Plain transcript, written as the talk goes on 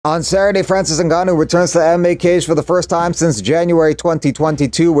On Saturday, Francis Ngannou returns to the MMA cage for the first time since January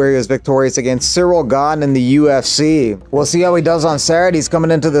 2022, where he was victorious against Cyril Gane in the UFC. We'll see how he does on Saturday. He's coming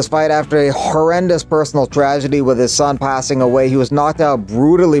into this fight after a horrendous personal tragedy with his son passing away. He was knocked out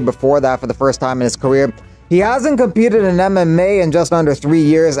brutally before that for the first time in his career. He hasn't competed in MMA in just under 3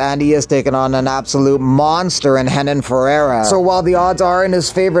 years, and he has taken on an absolute monster in Renan Ferreira. So while the odds are in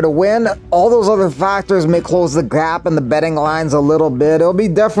his favor to win, all those other factors may close the gap in the betting lines a little bit. It'll be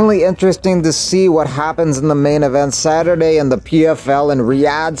definitely interesting to see what happens in the main event Saturday in the PFL in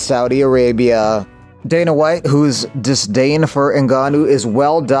Riyadh, Saudi Arabia. Dana White, whose disdain for Ngannou is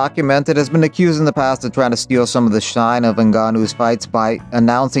well documented, has been accused in the past of trying to steal some of the shine of Ngannou's fights by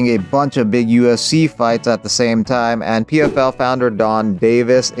announcing a bunch of big UFC fights at the same time, and PFL founder Don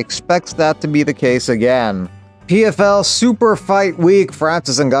Davis expects that to be the case again. PFL Super Fight Week,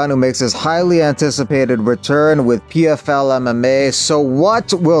 Francis Ngannou makes his highly anticipated return with PFL MMA. So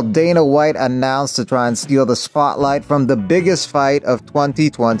what will Dana White announce to try and steal the spotlight from the biggest fight of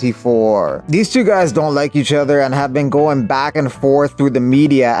 2024? These two guys don't like each other and have been going back and forth through the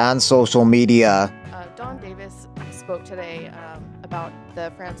media and social media. Don Davis spoke today about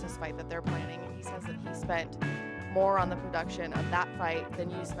the Francis fight that they're planning, and he says that he spent more on the production of that fight than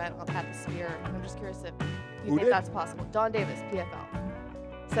you spent at the Sphere. And I'm just curious if you think that's possible. Don Davis,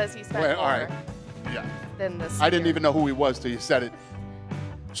 PFL, says he spent more than the Sphere. I didn't even know who he was till you said it.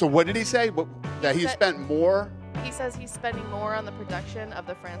 So what did he say? That he spent more? He says he's spending more on the production of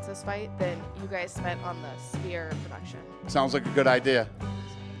the Francis fight than you guys spent on the Sphere production. Sounds like a good idea.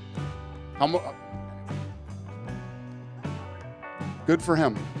 Good for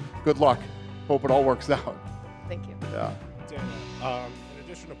him. Good luck. Hope it all works out. Thank you. Yeah. In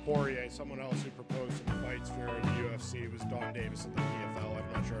addition to Poirier, someone else who proposed some fights for the UFC was Don Davis at the PFL.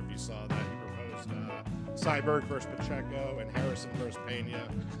 I'm not sure if you saw that. He proposed Cyborg versus Pacheco and Harrison versus Pena.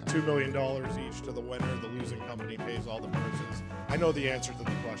 $2 million each to the winner. The losing company pays all the purses. I know the answer to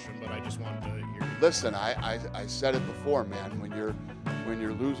the question, but I just wanted to hear. Listen, I said it before, man. When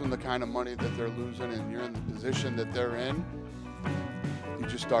you're losing the kind of money that they're losing and you're in the position that they're in, you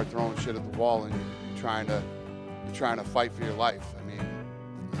just start throwing shit at the wall and you're trying to fight for your life. I mean,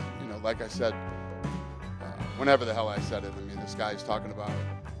 you know, like I said, whenever the hell I said it, I mean, this guy's talking about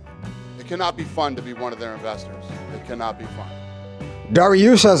it cannot be fun to be one of their investors. It cannot be fun.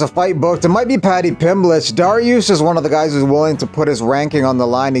 Dariush has a fight booked. It might be Paddy Pimblett. Dariush is one of the guys who's willing to put his ranking on the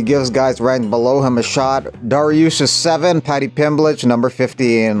line. He gives guys ranked below him a shot. Dariush is 7, Paddy Pimblett, number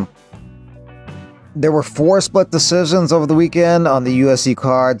 15. There were 4 split decisions over the weekend on the UFC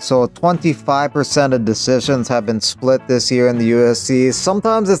card, so 25% of decisions have been split this year in the UFC.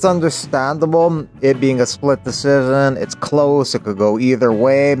 Sometimes it's understandable, it being a split decision. It's close, it could go either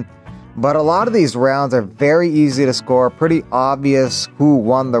way. But a lot of these rounds are very easy to score, pretty obvious who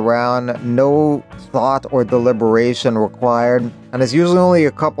won the round, no thought or deliberation required. And it's usually only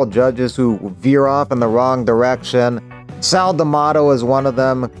a couple judges who veer off in the wrong direction. Sal D'Amato is one of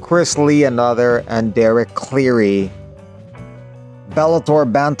them, Chris Lee another, and Derek Cleary. Bellator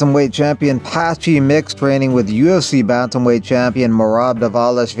bantamweight champion Patchy Mix training with UFC bantamweight champion Merab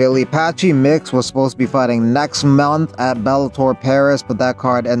Dvalishvili. Patchy Mix was supposed to be fighting next month at Bellator Paris, but that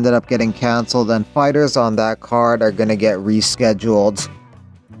card ended up getting cancelled, and fighters on that card are going to get rescheduled.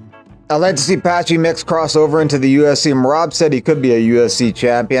 I'd like to see Patchy Mix cross over into the UFC. Merab said he could be a UFC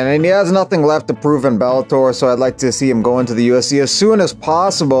champion, and he has nothing left to prove in Bellator, so I'd like to see him go into the UFC as soon as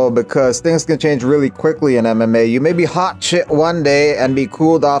possible, because things can change really quickly in MMA. You may be hot shit one day and be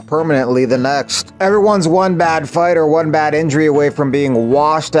cooled off permanently the next. Everyone's one bad fight or one bad injury away from being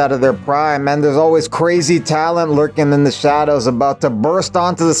washed out of their prime, and there's always crazy talent lurking in the shadows about to burst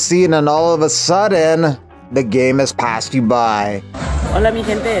onto the scene, and all of a sudden, the game has passed you by. Hola mi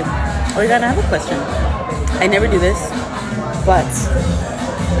gente. Oigan, I have a question. I never do this, but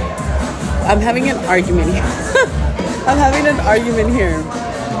I'm having an argument here. I'm having an argument here.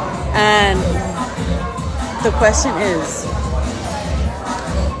 And the question is,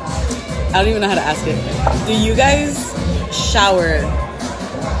 I don't even know how to ask it. Do you guys shower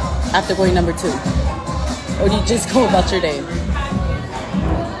after going number 2? Or do you just go about your day?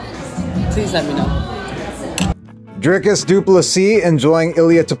 Please let me know. Dricus Duplessis enjoying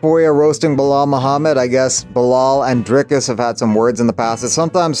Ilia Topuria roasting Belal Muhammad. I guess Belal and Dricus have had some words in the past. It's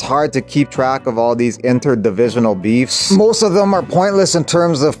sometimes hard to keep track of all these interdivisional beefs. Most of them are pointless in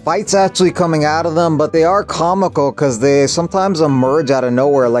terms of fights actually coming out of them, but they are comical because they sometimes emerge out of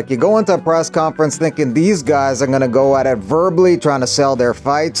nowhere. Like you go into a press conference thinking these guys are going to go at it verbally trying to sell their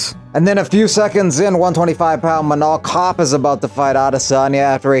fights. And then a few seconds in, 125-pound Manal Kopp is about to fight Adesanya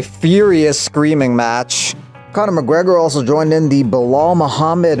after a furious screaming match. Conor McGregor also joined in the Belal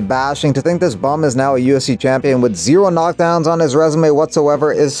Muhammad bashing. To think this bum is now a UFC champion with 0 knockdowns on his resume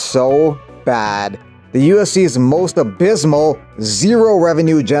whatsoever is so bad. The UFC's most abysmal, 0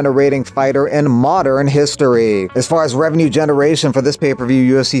 revenue generating fighter in modern history. As far as revenue generation for this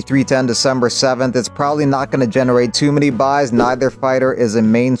pay-per-view, UFC 310 December 7th, it's probably not going to generate too many buys. Neither fighter is a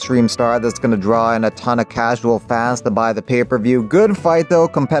mainstream star that's going to draw in a ton of casual fans to buy the pay-per-view. Good fight though,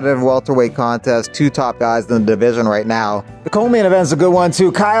 competitive welterweight contest, 2 top guys in the division right now. The co-main event's a good one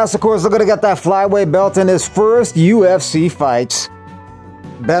too. Kaios, of course, looking to get that flyweight belt in his first UFC fight.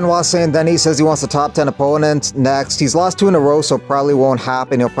 Benoit Saint Denis says he wants a top 10 opponent next. He's lost 2 in a row, so probably won't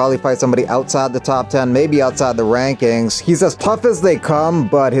happen. He'll probably fight somebody outside the top 10, maybe outside the rankings. He's as tough as they come,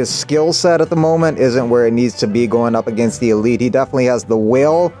 but his skill set at the moment isn't where it needs to be going up against the elite. He definitely has the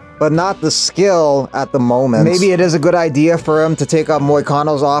will, but not the skill at the moment. Maybe it is a good idea for him to take up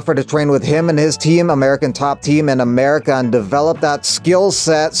Moicano's offer to train with him and his team, American Top Team in America, and develop that skill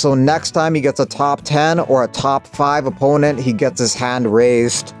set so next time he gets a top 10 or a top 5 opponent, he gets his hand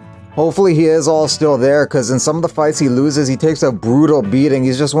raised. Hopefully he is all still there, because in some of the fights he loses, he takes a brutal beating.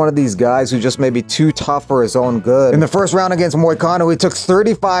 He's just one of these guys who just may be too tough for his own good. In the first round against Moicano, he took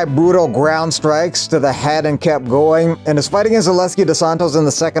 35 brutal ground strikes to the head and kept going. In his fight against Zaleski dos Santos in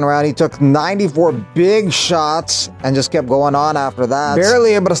the second round, he took 94 big shots and just kept going on after that.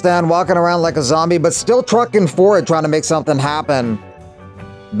 Barely able to stand, walking around like a zombie, but still trucking forward, trying to make something happen.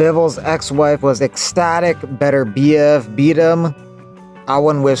 Bivol's ex-wife was ecstatic, better BF beat him. I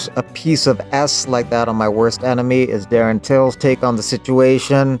wouldn't wish a piece of S like that on my worst enemy, is Darren Till's take on the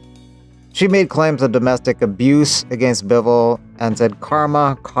situation. She made claims of domestic abuse against Bivol and said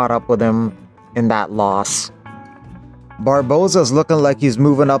karma caught up with him in that loss. Barboza's looking like he's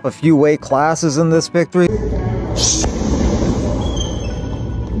moving up a few weight classes in this victory.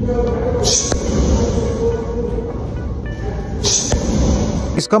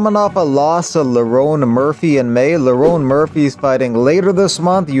 He's coming off a loss to Lerone Murphy in May. Lerone Murphy's fighting later this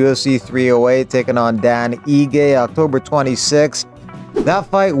month, UFC 308, taking on Dan Ige, October 26th. That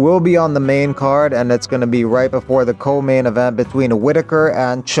fight will be on the main card, and it's going to be right before the co-main event between Whitaker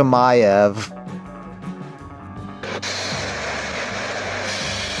and Chimaev.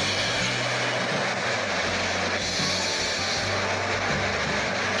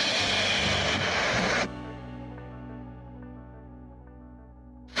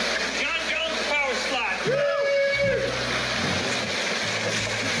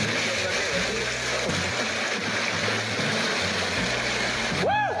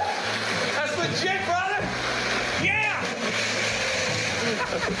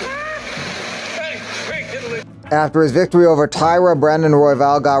 After his victory over Tyra, Brandon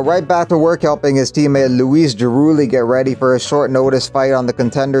Royval got right back to work helping his teammate Luis Girouli get ready for a short notice fight on the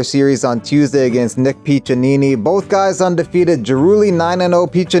Contender Series on Tuesday against Nick Piccinini. Both guys undefeated, Girouli 9-0,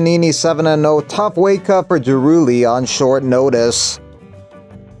 Piccinini 7-0. Tough weight cut for Girouli on short notice.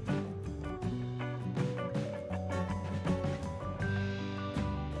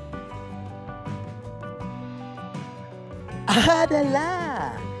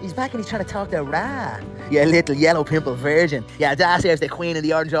 Adela! He's back and he's trying to talk to Ra. You little yellow pimple virgin. Yeah, that's the queen of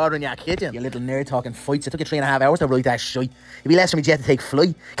the orange order in your kitchen. You little nerd talking fights. It took you 3.5 hours to write that shite. You'd be less from me jet to take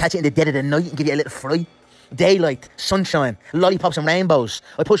flight. Catch it in the dead of the night and give you a little fright. Daylight, sunshine, lollipops and rainbows.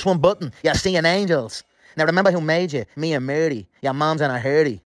 I push one button, you're seeing angels. Now remember who made you? Me and Murdy. Your mom's on a hurdy.